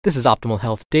This is Optimal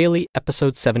Health Daily,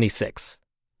 episode 76,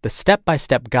 The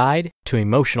Step-by-Step Guide to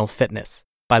Emotional Fitness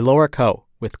by Laura Ko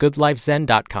with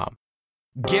GoodLifeZen.com.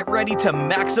 Get ready to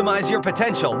maximize your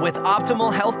potential with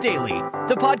Optimal Health Daily,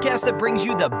 the podcast that brings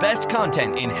you the best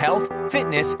content in health,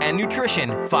 fitness, and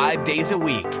nutrition 5 days a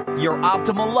week. Your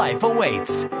optimal life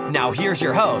awaits. Now here's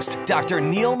your host, Dr.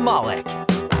 Neil Malik.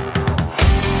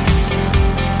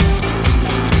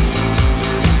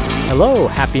 Hello,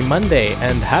 happy Monday,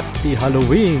 and happy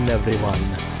Halloween, everyone.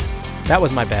 That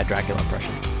was my bad Dracula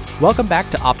impression. Welcome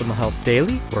back to Optimal Health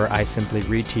Daily, where I simply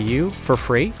read to you for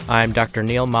free. I'm Dr.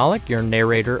 Neil Malik, your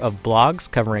narrator of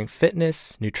blogs covering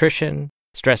fitness, nutrition,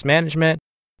 stress management,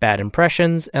 bad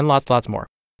impressions, and lots more.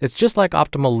 It's just like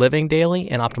Optimal Living Daily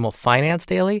and Optimal Finance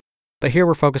Daily, but here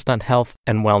we're focused on health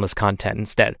and wellness content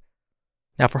instead.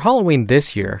 Now for Halloween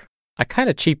this year, I kind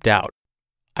of cheaped out.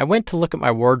 I went to look at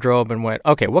my wardrobe and went,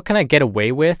 okay, what can I get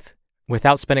away with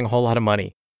without spending a whole lot of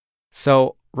money?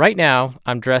 So right now,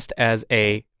 I'm dressed as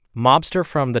a mobster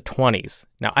from the 20s.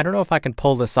 Now, I don't know if I can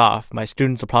pull this off. My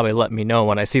students will probably let me know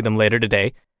when I see them later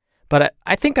today. But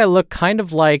I think I look kind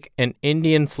of like an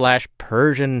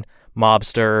Indian/Persian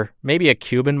mobster, maybe a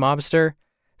Cuban mobster.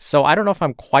 So I don't know if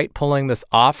I'm quite pulling this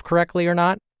off correctly or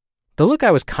not. The look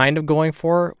I was kind of going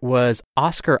for was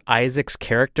Oscar Isaac's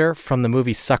character from the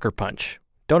movie Sucker Punch.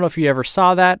 Don't know if you ever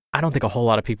saw that. I don't think a whole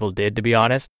lot of people did, to be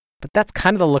honest. But that's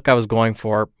kind of the look I was going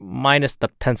for, minus the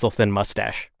pencil-thin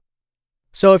mustache.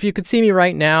 So if you could see me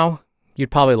right now, you'd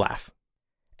probably laugh.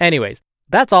 Anyways,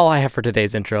 that's all I have for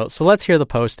today's intro, so let's hear the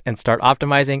post and start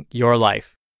optimizing your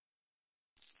life.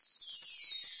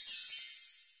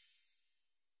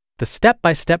 The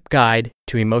Step-by-Step Guide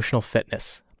to Emotional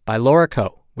Fitness by Laura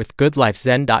Ko with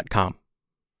GoodLifeZen.com.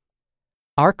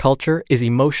 Our culture is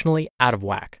emotionally out of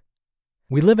whack.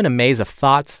 We live in a maze of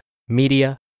thoughts,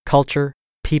 media, culture,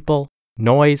 people,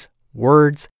 noise,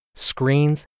 words,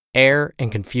 screens, air,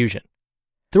 and confusion.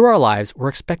 Through our lives, we're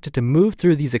expected to move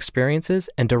through these experiences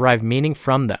and derive meaning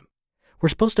from them. We're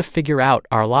supposed to figure out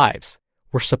our lives.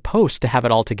 We're supposed to have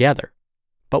it all together.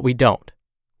 But we don't.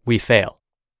 We fail.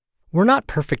 We're not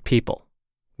perfect people.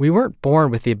 We weren't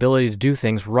born with the ability to do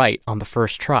things right on the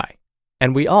first try.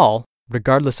 And we all,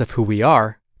 regardless of who we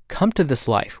are, come to this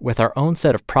life with our own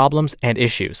set of problems and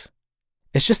issues.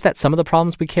 It's just that some of the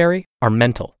problems we carry are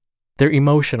mental, they're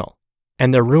emotional,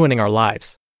 and they're ruining our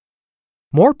lives.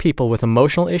 More people with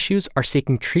emotional issues are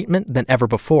seeking treatment than ever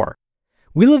before.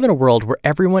 We live in a world where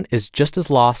everyone is just as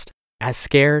lost, as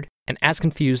scared, and as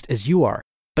confused as you are,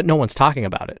 but no one's talking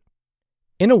about it.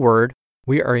 In a word,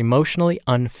 we are emotionally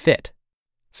unfit.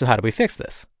 So how do we fix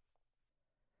this?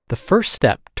 The first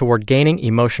step toward gaining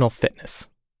emotional fitness.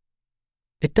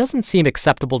 It doesn't seem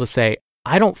acceptable to say,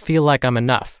 I don't feel like I'm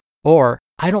enough, or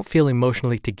I don't feel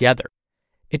emotionally together.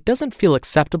 It doesn't feel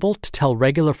acceptable to tell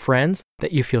regular friends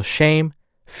that you feel shame,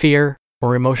 fear,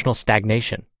 or emotional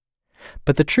stagnation.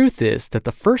 But the truth is that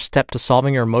the first step to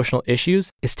solving your emotional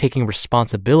issues is taking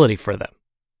responsibility for them.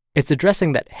 It's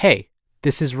addressing that, hey,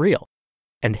 this is real,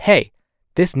 and hey,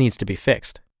 this needs to be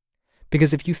fixed.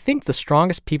 Because if you think the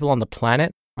strongest people on the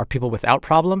planet are people without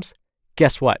problems,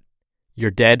 guess what? You're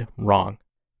dead wrong.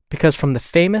 Because from the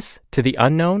famous to the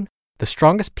unknown, the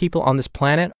strongest people on this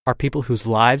planet are people whose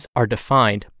lives are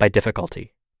defined by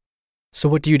difficulty. So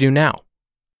what do you do now?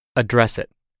 Address it.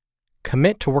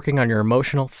 Commit to working on your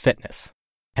emotional fitness.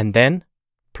 And then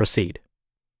proceed.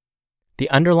 The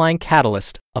underlying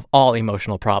catalyst of all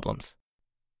emotional problems.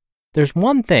 There's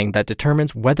one thing that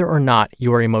determines whether or not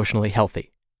you are emotionally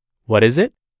healthy. What is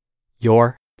it?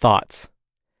 Your thoughts.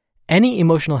 Any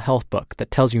emotional health book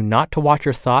that tells you not to watch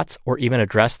your thoughts or even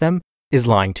address them is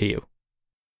lying to you.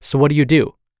 So what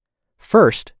do?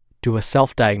 First, do a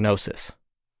self-diagnosis.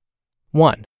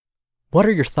 1. What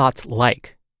are your thoughts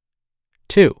like?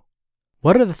 2.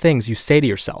 What are the things you say to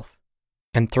yourself?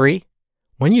 And 3.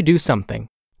 When you do something,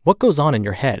 what goes on in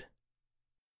your head?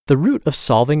 The root of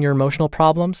solving your emotional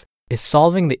problems is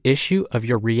solving the issue of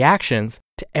your reactions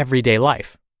to everyday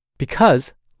life,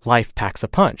 because life packs a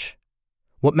punch.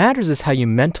 What matters is how you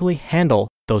mentally handle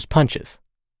those punches.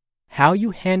 How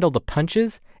you handle the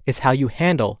punches is how you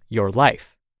handle your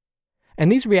life.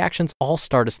 And these reactions all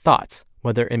start as thoughts,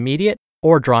 whether immediate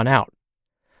or drawn out.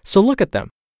 So look at them,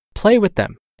 play with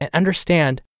them, and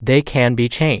understand they can be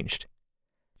changed.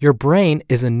 Your brain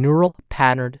is a neural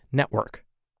patterned network.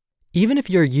 Even if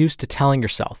you're used to telling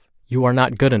yourself you are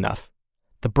not good enough,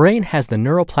 the brain has the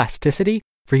neuroplasticity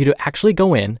for you to actually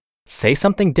go in, say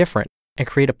something different, and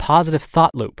create a positive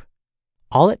thought loop.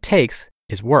 All it takes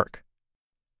is work.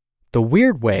 The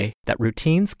weird way that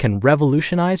routines can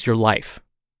revolutionize your life.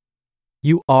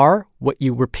 You are what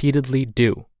you repeatedly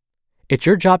do. It's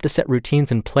your job to set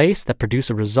routines in place that produce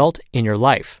a result in your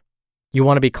life. You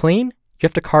want to be clean? You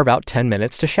have to carve out 10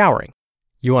 minutes to showering.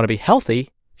 You want to be healthy?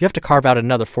 You have to carve out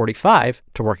another 45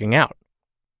 to working out.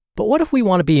 But what if we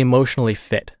want to be emotionally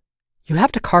fit? You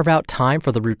have to carve out time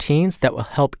for the routines that will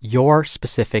help your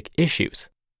specific issues.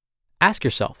 Ask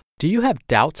yourself, do you have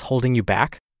doubts holding you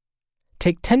back?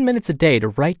 Take 10 minutes a day to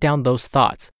write down those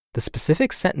thoughts, the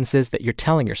specific sentences that you're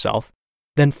telling yourself,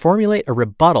 then formulate a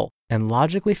rebuttal and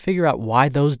logically figure out why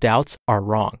those doubts are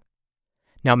wrong.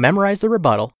 Now memorize the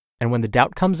rebuttal, and when the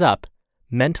doubt comes up,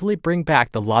 mentally bring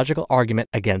back the logical argument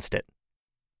against it.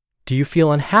 Do you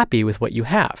feel unhappy with what you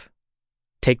have?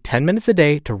 Take 10 minutes a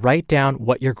day to write down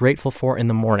what you're grateful for in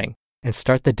the morning and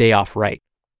start the day off right.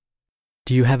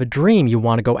 Do you have a dream you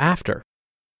want to go after?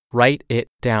 Write it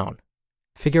down.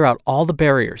 Figure out all the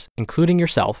barriers, including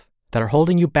yourself, that are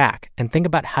holding you back and think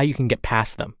about how you can get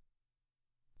past them.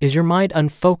 Is your mind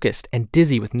unfocused and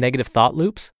dizzy with negative thought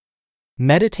loops?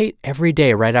 Meditate every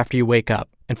day right after you wake up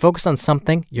and focus on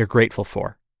something you're grateful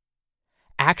for.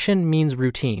 Action means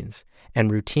routines,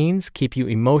 and routines keep you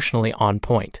emotionally on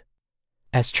point.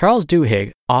 As Charles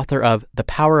Duhigg, author of The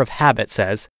Power of Habit,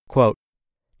 says, quote,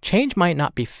 "Change might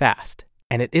not be fast,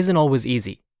 and it isn't always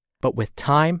easy, but with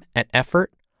time and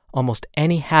effort, almost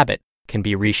any habit can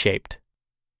be reshaped."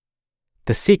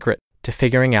 The secret to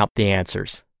figuring out the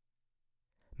answers.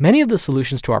 Many of the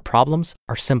solutions to our problems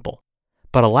are simple,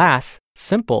 but alas,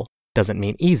 simple doesn't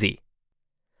mean easy.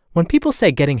 When people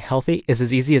say getting healthy is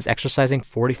as easy as exercising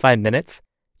 45 minutes,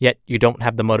 yet you don't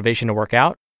have the motivation to work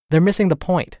out, they're missing the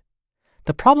point.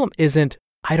 The problem isn't,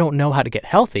 I don't know how to get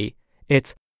healthy,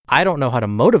 it's, I don't know how to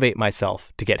motivate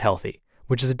myself to get healthy,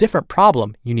 which is a different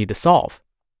problem you need to solve.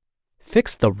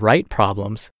 Fix the right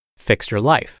problems, fix your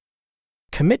life.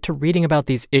 Commit to reading about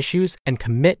these issues and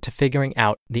commit to figuring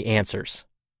out the answers.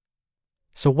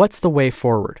 So what's the way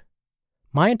forward?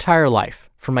 My entire life,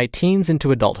 from my teens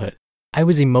into adulthood, I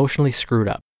was emotionally screwed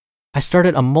up. I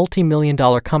started a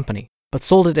multi-million-dollar company, but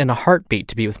sold it in a heartbeat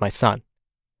to be with my son.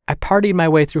 I partied my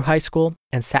way through high school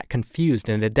and sat confused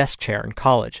in a desk chair in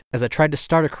college as I tried to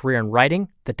start a career in writing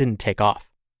that didn't take off.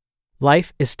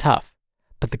 Life is tough,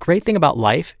 but the great thing about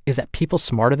life is that people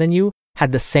smarter than you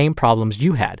had the same problems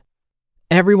you had.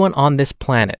 Everyone on this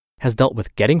planet has dealt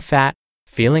with getting fat,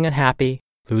 feeling unhappy,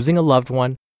 losing a loved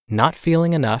one, not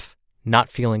feeling enough, not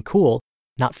feeling cool,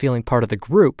 not feeling part of the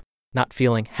group, not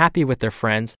feeling happy with their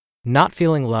friends, not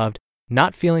feeling loved,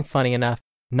 not feeling funny enough,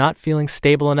 not feeling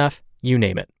stable enough, you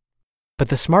name it. But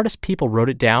the smartest people wrote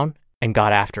it down and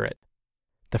got after it.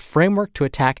 The framework to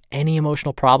attack any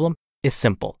emotional problem is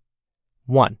simple.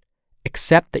 1.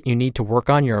 Accept that you need to work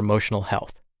on your emotional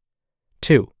health.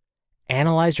 2.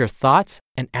 Analyze your thoughts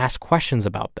and ask questions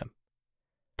about them.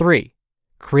 3.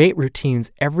 Create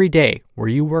routines every day where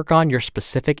you work on your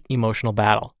specific emotional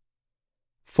battle.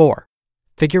 4.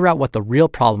 Figure out what the real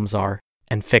problems are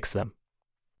and fix them.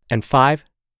 And 5.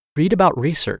 Read about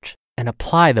research and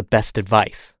apply the best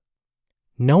advice.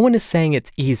 No one is saying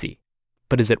it's easy,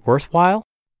 but is it worthwhile?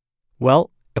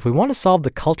 Well, if we want to solve the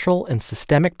cultural and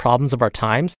systemic problems of our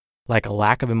times, like a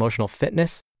lack of emotional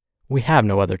fitness, we have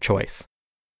no other choice.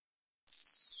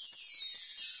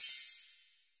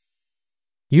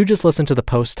 You just listened to the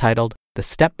post titled The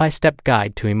Step-by-Step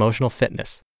Guide to Emotional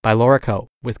Fitness by Laura Coe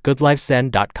with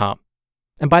goodlifezen.com.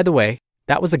 And by the way,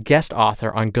 that was a guest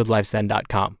author on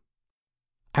goodlifezen.com.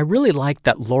 I really like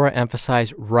that Laura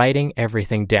emphasized writing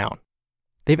everything down.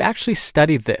 They've actually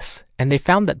studied this, and they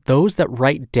found that those that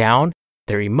write down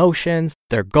their emotions,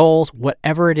 their goals,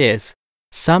 whatever it is,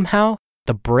 somehow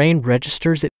the brain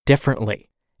registers it differently,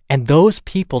 and those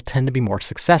people tend to be more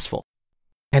successful.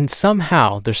 And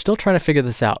somehow, they're still trying to figure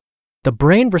this out. The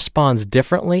brain responds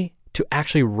differently to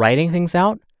actually writing things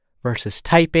out versus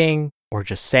typing or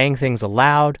just saying things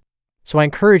aloud. So I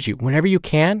encourage you, whenever you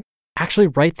can, actually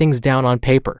write things down on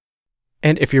paper.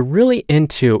 And if you're really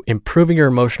into improving your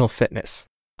emotional fitness,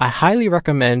 I highly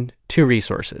recommend 2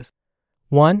 resources.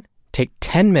 1, take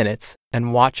 10 minutes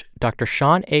and watch Dr.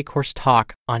 Sean Achor's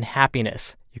talk on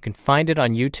happiness. You can find it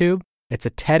on YouTube. It's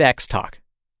a TEDx talk.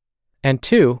 And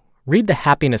 2, read The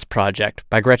Happiness Project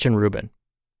by Gretchen Rubin.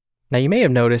 Now you may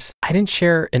have noticed I didn't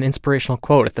share an inspirational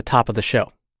quote at the top of the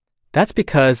show. That's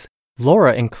because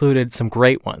Laura included some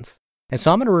great ones. And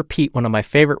so I'm going to repeat one of my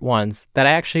favorite ones that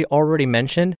I actually already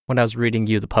mentioned when I was reading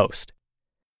you the post.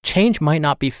 Change might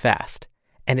not be fast,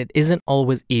 and it isn't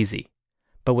always easy,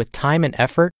 but with time and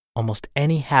effort, almost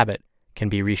any habit can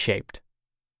be reshaped.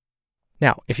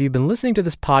 Now, if you've been listening to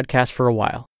this podcast for a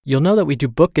while, you'll know that we do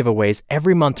book giveaways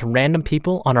every month to random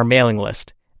people on our mailing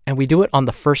list, and we do it on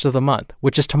the 1st of the month,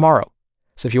 which is tomorrow.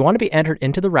 So if you want to be entered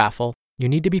into the raffle, You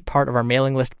need to be part of our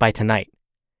mailing list by tonight.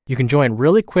 You can join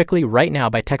really quickly right now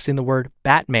by texting the word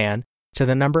Batman to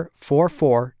the number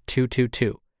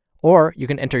 44222. Or you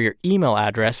can enter your email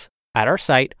address at our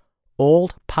site,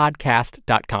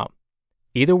 oldpodcast.com.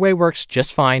 Either way works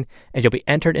just fine, and you'll be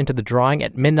entered into the drawing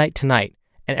at midnight tonight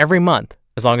and every month,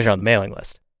 as long as you're on the mailing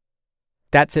list.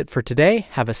 That's it for today.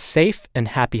 Have a safe and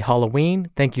happy Halloween.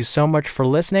 Thank you so much for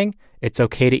listening. It's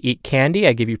okay to eat candy.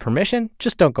 I give you permission.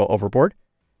 Just don't go overboard.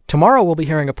 Tomorrow we'll be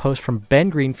hearing a post from Ben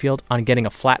Greenfield on getting a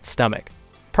flat stomach.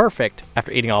 Perfect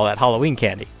after eating all that Halloween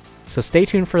candy. So stay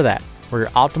tuned for that, where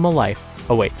your optimal life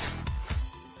awaits.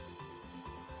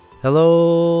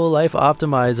 Hello, Life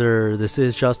Optimizer. This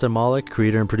is Justin Malik,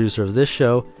 creator and producer of this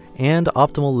show and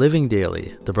Optimal Living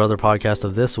Daily, the brother podcast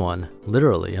of this one.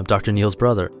 Literally, I'm Dr. Neil's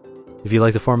brother. If you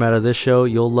like the format of this show,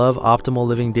 you'll love Optimal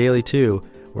Living Daily too,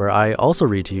 where I also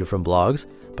read to you from blogs,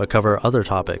 but cover other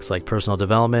topics like personal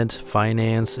development,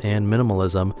 finance, and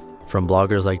minimalism from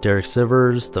bloggers like Derek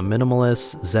Sivers, The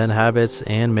Minimalists, Zen Habits,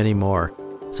 and many more.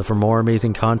 So for more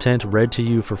amazing content read to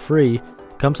you for free,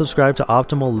 come subscribe to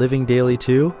Optimal Living Daily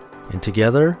too, and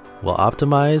together we'll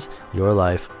optimize your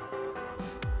life.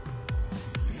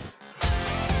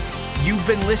 You've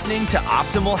been listening to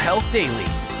Optimal Health Daily.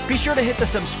 Be sure to hit the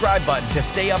subscribe button to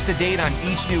stay up to date on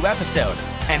each new episode,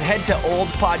 and head to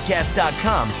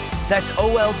oldpodcast.com. That's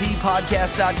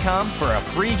oldpodcast.com for a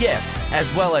free gift,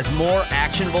 as well as more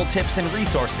actionable tips and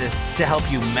resources to help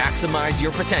you maximize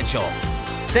your potential.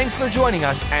 Thanks for joining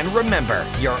us, and remember,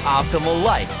 your optimal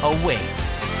life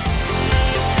awaits.